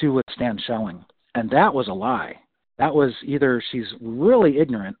to withstand shelling. And that was a lie. That was either she's really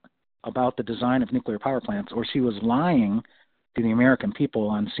ignorant about the design of nuclear power plants or she was lying to the American people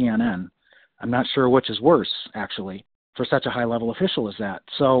on CNN. I'm not sure which is worse, actually, for such a high-level official as that.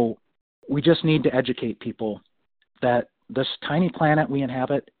 So we just need to educate people that this tiny planet we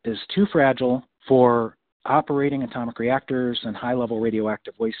inhabit is too fragile for operating atomic reactors and high-level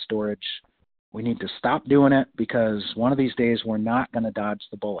radioactive waste storage. We need to stop doing it because one of these days we're not going to dodge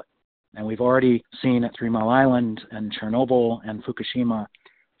the bullet. And we've already seen at 3 Mile Island and Chernobyl and Fukushima,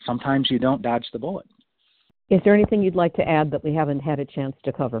 sometimes you don't dodge the bullet. Is there anything you'd like to add that we haven't had a chance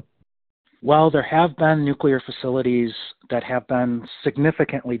to cover? Well, there have been nuclear facilities that have been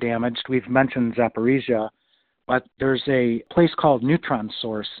significantly damaged. We've mentioned Zaporizhzhia, but there's a place called Neutron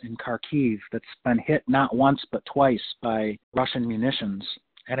Source in Kharkiv that's been hit not once but twice by Russian munitions.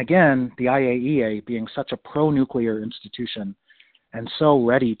 And again, the IAEA, being such a pro-nuclear institution and so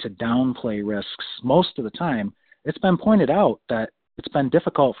ready to downplay risks most of the time, it's been pointed out that it's been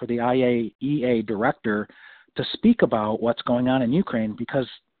difficult for the IAEA director to speak about what's going on in Ukraine because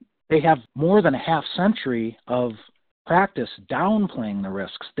they have more than a half century of practice downplaying the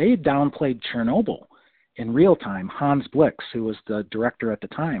risks. They downplayed Chernobyl in real time. Hans Blix, who was the director at the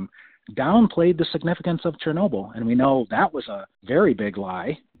time, downplayed the significance of Chernobyl. And we know that was a very big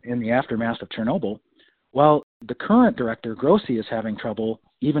lie in the aftermath of Chernobyl. Well, the current director, Grossi, is having trouble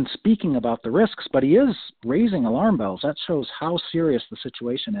even speaking about the risks, but he is raising alarm bells. That shows how serious the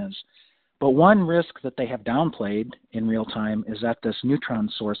situation is. But one risk that they have downplayed in real time is at this neutron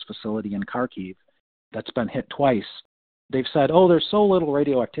source facility in Kharkiv that's been hit twice. They've said, oh, there's so little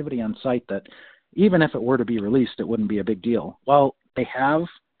radioactivity on site that even if it were to be released, it wouldn't be a big deal. Well, they have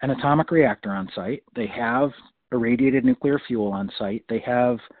an atomic reactor on site. They have irradiated nuclear fuel on site. They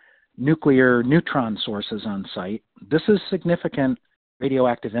have nuclear neutron sources on site. This is significant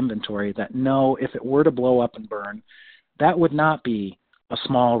radioactive inventory that if it were to blow up and burn, that would not be a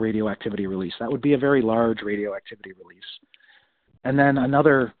small radioactivity release. That would be a very large radioactivity release. And then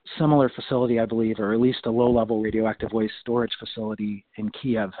another similar facility, I believe, or at least a low-level radioactive waste storage facility in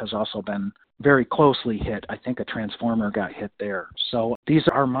Kiev has also been very closely hit. I think a transformer got hit there. So these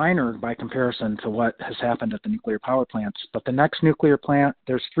are minor by comparison to what has happened at the nuclear power plants. But the next nuclear plant,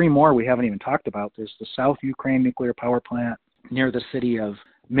 there's 3 more we haven't even talked about. There's the South Ukraine nuclear power plant near the city of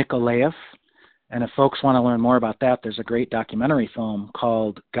Mykolaiv. And if folks want to learn more about that, there's a great documentary film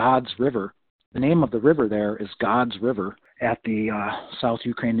called God's River. The name of the river there is God's River at the South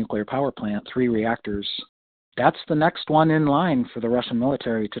Ukraine nuclear power plant, 3 reactors. That's the next one in line for the Russian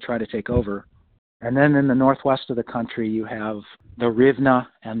military to try to take over. And then in the northwest of the country, you have the Rivne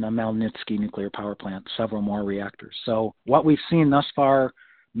and the Melnitsky nuclear power plant, several more reactors. So what we've seen thus far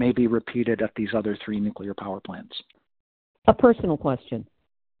may be repeated at these other 3 nuclear power plants. A personal question.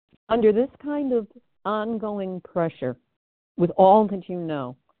 Under this kind of ongoing pressure, with all that you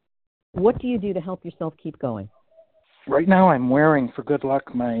know, what do you do to help yourself keep going? Right now I'm wearing, for good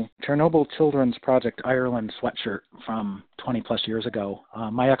luck, my Chernobyl Children's Project Ireland sweatshirt from 20 plus years ago.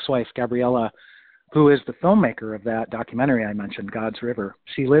 My ex-wife, Gabriella, who is the filmmaker of that documentary I mentioned, God's River,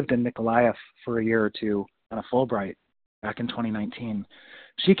 she lived in Mykolaiv for a year or two on a Fulbright back in 2019.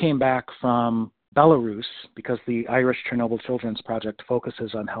 She came back from Belarus because the Irish Chernobyl Children's Project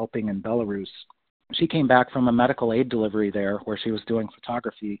focuses on helping in Belarus. She came back from a medical aid delivery there where she was doing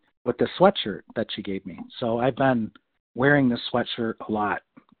photography with this sweatshirt that she gave me. So I've been wearing this sweatshirt a lot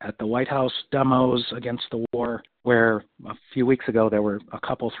at the White House demos against the war, where a few weeks ago there were a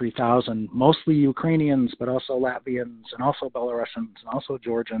couple, 3,000, mostly Ukrainians, but also Latvians and also Belarusians and also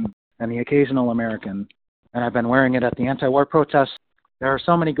Georgian and the occasional American. And I've been wearing it at the anti-war protests. There are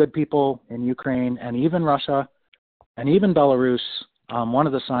so many good people in Ukraine and even Russia and even Belarus. One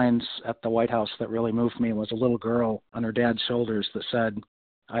of the signs at the White House that really moved me was a little girl on her dad's shoulders that said,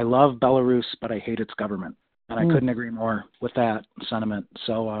 "I love Belarus, but I hate its government." And I couldn't agree more with that sentiment.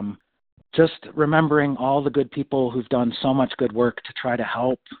 So just remembering all the good people who've done so much good work to try to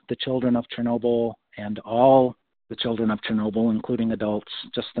help the children of Chernobyl and all the children of Chernobyl, including adults,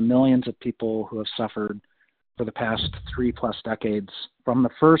 just the millions of people who have suffered for the past 3+ decades from the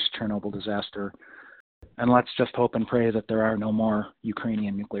first Chernobyl disaster. And let's just hope and pray that there are no more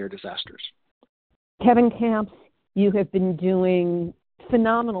Ukrainian nuclear disasters. Kevin Camps, you have been doing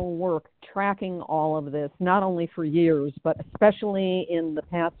phenomenal work tracking all of this, not only for years, but especially in the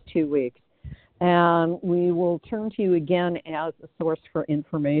past 2 weeks. And we will turn to you again as a source for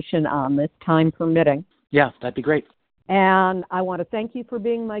information on this, time permitting. Yeah, that'd be great. And I want to thank you for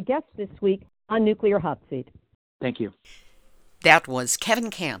being my guest this week on Nuclear Hot Seat. Thank you. That was Kevin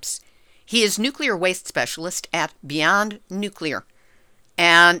Camps. He is nuclear waste specialist at Beyond Nuclear.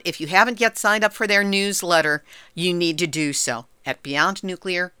 And if you haven't yet signed up for their newsletter, you need to do so at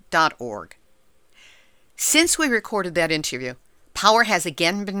beyondnuclear.org. Since we recorded that interview, power has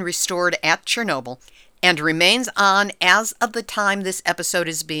again been restored at Chernobyl and remains on as of the time this episode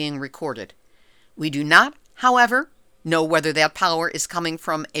is being recorded. We do not, however, know whether that power is coming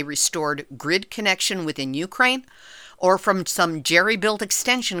from a restored grid connection within Ukraine or from some jerry-built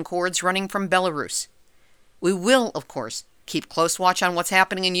extension cords running from Belarus. We will, of course, keep close watch on what's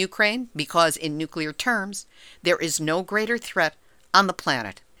happening in Ukraine because, in nuclear terms, there is no greater threat on the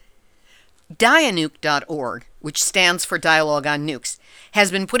planet. Dianuke.org, which stands for Dialogue on Nukes,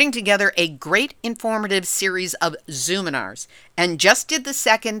 has been putting together a great informative series of Zoominars and just did the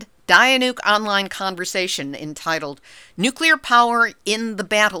second Dianuke online conversation entitled Nuclear Power in the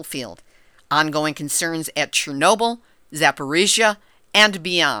Battlefield, Ongoing Concerns at Chernobyl, Zaporizhia, and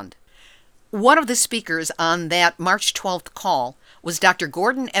Beyond. One of the speakers on that March 12th call was Dr.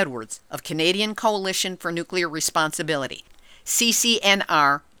 Gordon Edwards of Canadian Coalition for Nuclear Responsibility,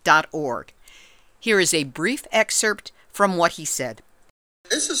 ccnr.org. Here is a brief excerpt from what he said.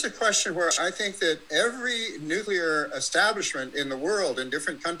 This is a question where I think that every nuclear establishment in the world, in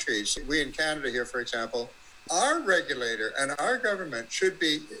different countries, we in Canada here, for example, our regulator and our government should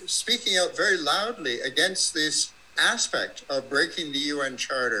be speaking out very loudly against this aspect of breaking the UN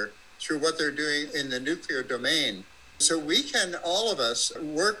Charter through what they're doing in the nuclear domain. So we can, all of us,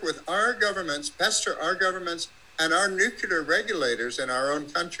 work with our governments, pester our governments and our nuclear regulators in our own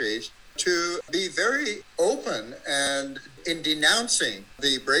countries to be very open and in denouncing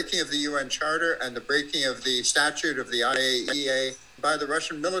the breaking of the UN Charter and the breaking of the statute of the IAEA by the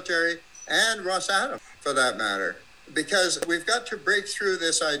Russian military and Rosatom, for that matter. Because we've got to break through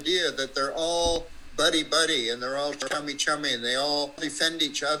this idea that they're all buddy-buddy and they're all chummy-chummy and they all defend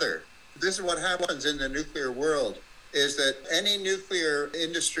each other. This is what happens in the nuclear world, is that any nuclear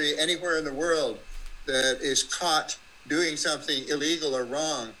industry anywhere in the world that is caught doing something illegal or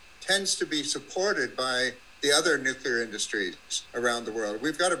wrong tends to be supported by the other nuclear industries around the world.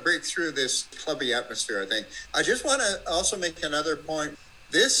 We've got to break through this clubby atmosphere, I think. I just want to also make another point.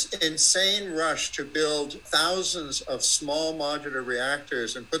 This insane rush to build thousands of small modular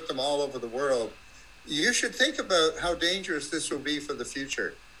reactors and put them all over the world, you should think about how dangerous this will be for the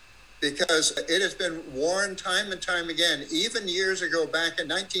future. Because it has been warned time and time again, even years ago, back in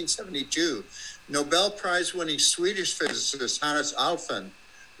 1972, Nobel Prize-winning Swedish physicist Hannes Alfvén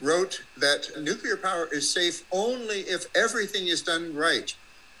wrote that nuclear power is safe only if everything is done right.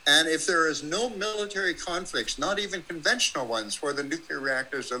 And if there is no military conflicts, not even conventional ones where the nuclear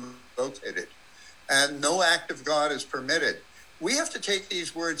reactors are located, and no act of God is permitted. We have to take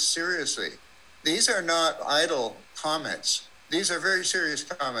these words seriously. These are not idle comments. These are very serious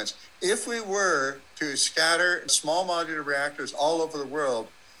comments. If we were to scatter small modular reactors all over the world,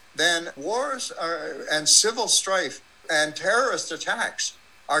 then wars and civil strife and terrorist attacks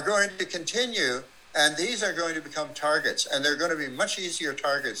are going to continue, and these are going to become targets, and they're going to be much easier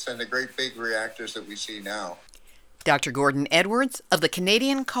targets than the great big reactors that we see now. Dr. Gordon Edwards of the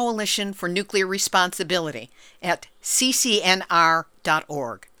Canadian Coalition for Nuclear Responsibility at ccnr.org.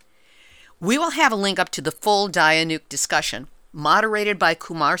 We will have a link up to the full Dianuke discussion, moderated by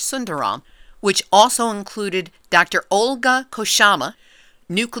Kumar Sundaram, which also included Dr. Olga Koshama,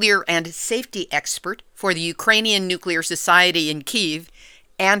 nuclear and safety expert for the Ukrainian Nuclear Society in Kyiv,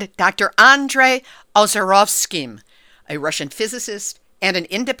 and Dr. Andrei Ozarovskym, a Russian physicist and an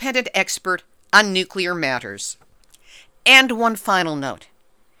independent expert on nuclear matters. And one final note.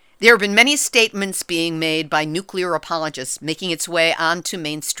 There have been many statements being made by nuclear apologists making its way onto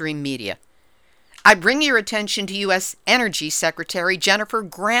mainstream media. I bring your attention to U.S. Energy Secretary Jennifer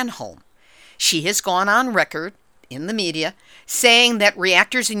Granholm. She has gone on record in the media saying that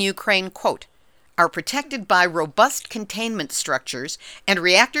reactors in Ukraine, quote, are protected by robust containment structures and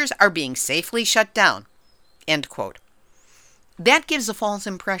reactors are being safely shut down, end quote. That gives a false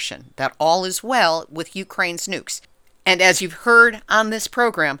impression that all is well with Ukraine's nukes. And as you've heard on this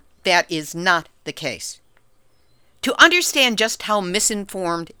program, that is not the case. To understand just how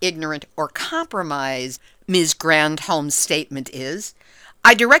misinformed, ignorant, or compromised Ms. Granholm's statement is,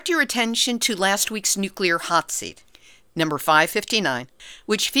 I direct your attention to last week's Nuclear Hot Seat, number 559,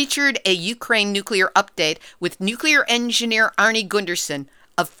 which featured a Ukraine nuclear update with nuclear engineer Arnie Gunderson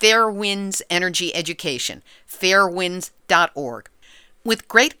of Fair Winds Energy Education, fairwinds.org. with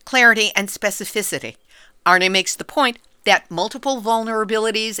great clarity and specificity. Arne makes the point that multiple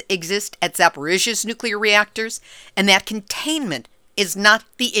vulnerabilities exist at Zaporizhzhia's nuclear reactors and that containment is not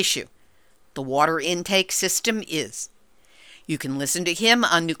the issue. The water intake system is. You can listen to him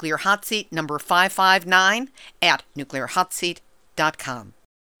on Nuclear Hot Seat number 559 at nuclearhotseat.com.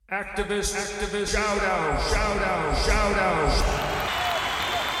 Activist, shout out.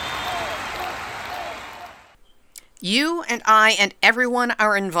 You and I and everyone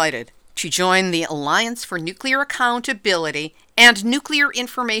are invited to join the Alliance for Nuclear Accountability and Nuclear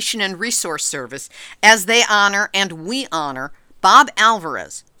Information and Resource Service as they honor and we honor Bob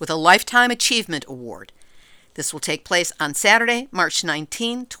Alvarez with a Lifetime Achievement Award. This will take place on Saturday, March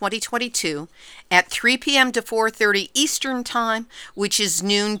 19, 2022 at 3 p.m. to 4:30 Eastern Time, which is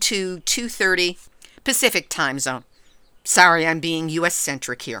noon to 2:30 Pacific Time Zone. Sorry, I'm being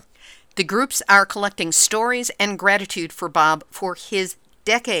U.S.-centric here. The groups are collecting stories and gratitude for Bob for his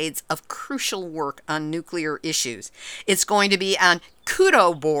decades of crucial work on nuclear issues. It's going to be on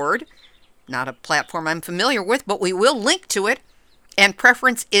Kudo Board, not a platform I'm familiar with, but we will link to it. And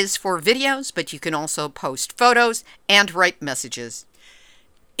preference is for videos, but you can also post photos and write messages.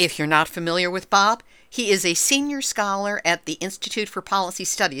 If you're not familiar with Bob, he is a senior scholar at the Institute for Policy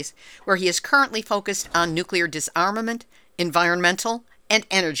Studies, where he is currently focused on nuclear disarmament, environmental, and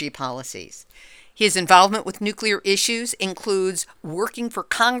energy policies. His involvement with nuclear issues includes working for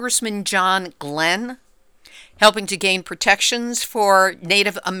Congressman John Glenn, helping to gain protections for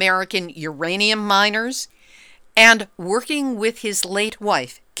Native American uranium miners, and working with his late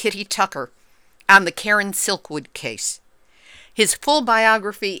wife, Kitty Tucker, on the Karen Silkwood case. His full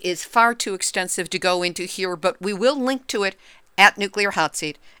biography is far too extensive to go into here, but we will link to it at Nuclear Hot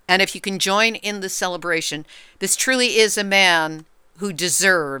Seat. And if you can join in the celebration, this truly is a man who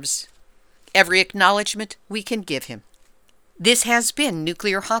deserves every acknowledgement we can give him. This has been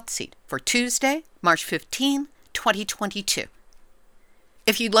Nuclear Hot Seat for Tuesday, March 15, 2022.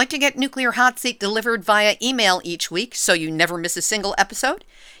 If you'd like to get Nuclear Hot Seat delivered via email each week so you never miss a single episode,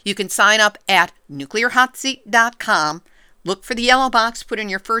 you can sign up at nuclearhotseat.com. Look for the yellow box, put in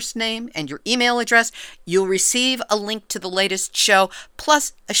your first name and your email address. You'll receive a link to the latest show,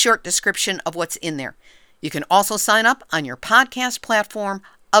 plus a short description of what's in there. You can also sign up on your podcast platform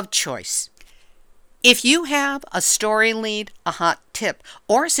of choice. If you have a story lead, a hot tip,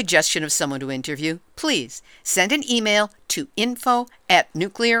 or a suggestion of someone to interview, please send an email to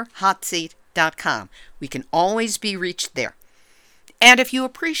info@nuclearhotseat.com. We can always be reached there. And if you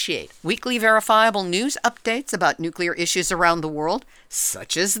appreciate weekly verifiable news updates about nuclear issues around the world,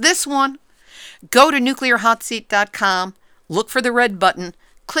 such as this one, go to nuclearhotseat.com, look for the red button,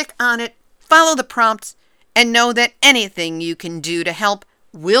 click on it, follow the prompts, and know that anything you can do to help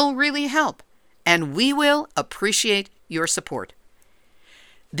will really help. And we will appreciate your support.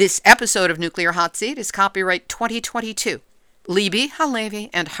 This episode of Nuclear Hot Seat is copyright 2022, Libby Halevi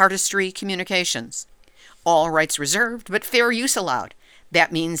and Heartistry Communications. All rights reserved, but fair use allowed.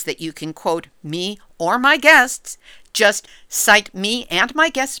 That means that you can quote me or my guests, just cite me and my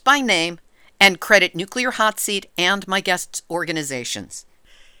guests by name, and credit Nuclear Hot Seat and my guests' organizations.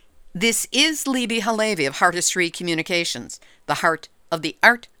 This is Libby Halevi of Heartistry Communications, the heart of the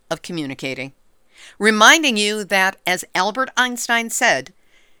art of communicating. Reminding you that, as Albert Einstein said,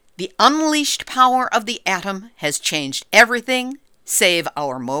 the unleashed power of the atom has changed everything save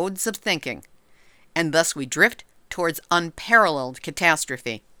our modes of thinking, and thus we drift towards unparalleled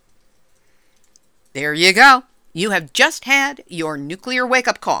catastrophe. There you go. You have just had your nuclear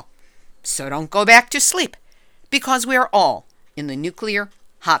wake-up call. So don't go back to sleep, because we are all in the nuclear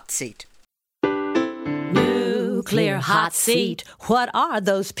hot seat. Nuclear hot seat. What are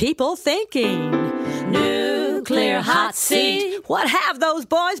those people thinking? Nuclear hot seat. What have those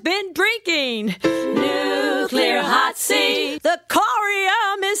boys been drinking? Nuclear hot seat. The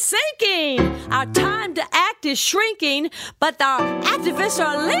corium is sinking. Our time to act is shrinking, but our activists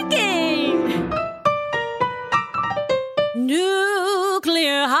are linking.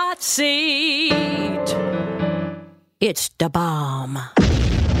 Nuclear hot seat. It's the bomb.